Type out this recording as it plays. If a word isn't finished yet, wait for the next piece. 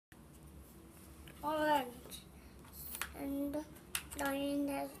line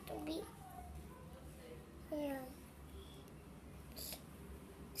has to be here.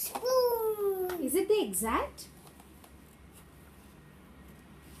 Spoon. Is it the exact?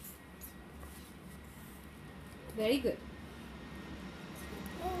 Very good.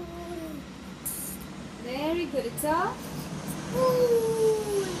 Very good. It's a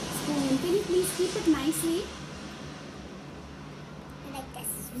Spoon. spoon. Can you please keep it nicely? Like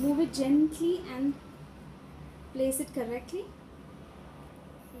this. Move it gently and place it correctly.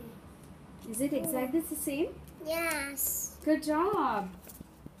 Is it exactly the same? Yes. Good job.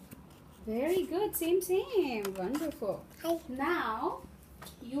 Very good. Same. Wonderful. Hi. Now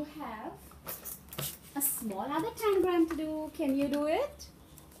you have a small other tangram to do. Can you do it?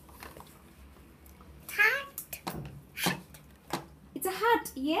 Hat. It's a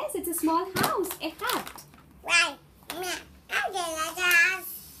hut. Yes, it's a small house. A hut. Right. Now, I'm gonna dance.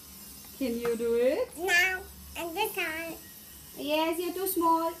 Can you do it? Now, and this one. Yes, you're too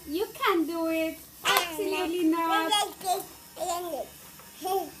small. You can't do it. Absolutely not.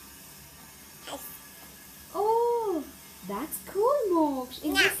 Oh, that's cool, Moksh.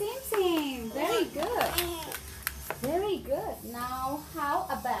 It's the same. Very good. Very good. Now, how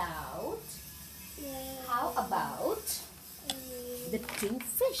about the two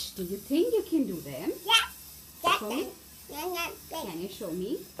fish? Do you think you can do them? Yeah. Show me. Can you show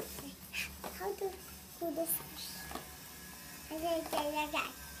me? How to do this?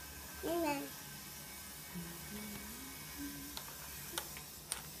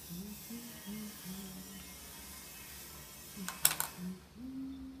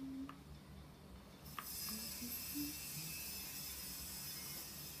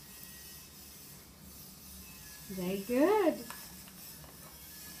 Very good.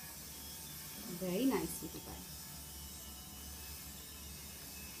 Very nice, sweetie pie.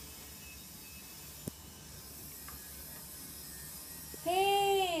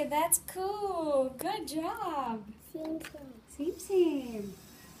 Hey, that's cool. Good job. Same.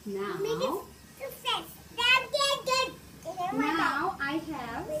 Now I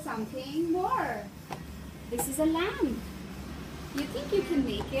have something more. This is a lamp. You think you can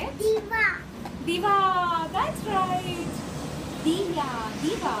make it? Diva, that's right. Diva.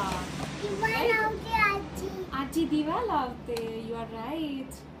 Aji Diva lavte. You are right.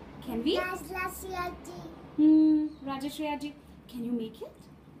 Can we? Rajeshri Aji, can you make it?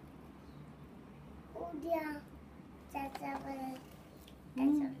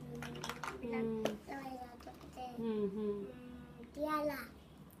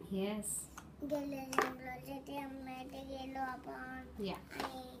 Yes. Yeah.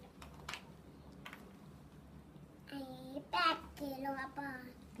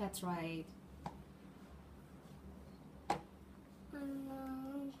 That's right.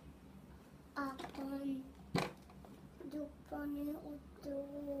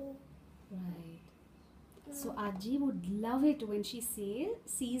 Right. So Aji would love it when she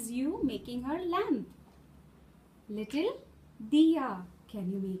sees you making her lamp. Little Diya.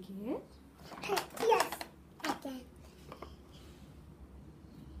 Can you make it? Yes, I can.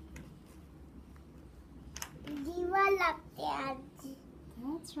 Diva lagte Aji.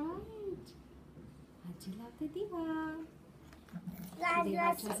 That's right. Aji lavte दिवा. Raj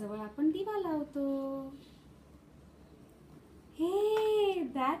देवाच्या जवळ आपण दिवा लावतो. Hey,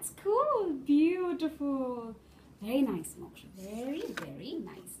 that's cool. Beautiful. Very nice, Moksh. Very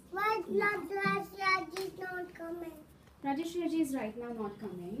nice. Why Raji is not coming? Rajeshri is right now not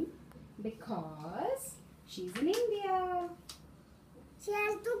coming because she's in India. She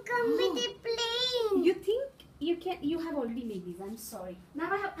has to come with a plane. You think you can? You have already made these. I'm sorry.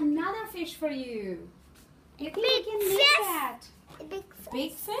 Now I have another fish for you. You think you can make that? A big fish.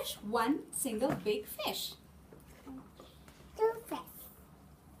 Big fish, one single big fish. Two fish.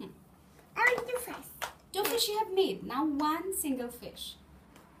 I want two fish. Two fish you have made. Now one single fish.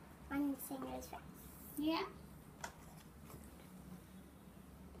 One single fish. Yeah.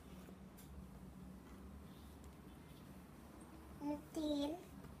 The tail.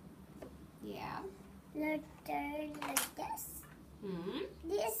 Yeah. Letter like this. Hmm.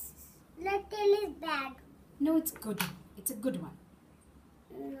 This tail is bad. No, it's good. It's a good one.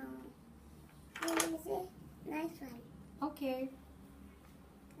 No. This is a nice one. Okay.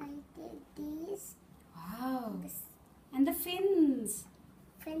 I did these Wow. And the fins.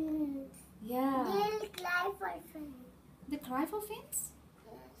 fins. Yeah. They'll cry for fins. They cry for fins?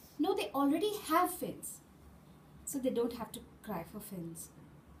 Yes. No, they already have fins. So they don't have to cry for fins.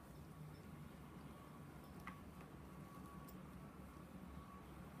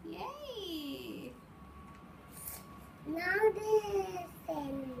 Yay! Now this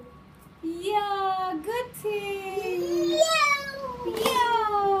fin. Yeah, good thing.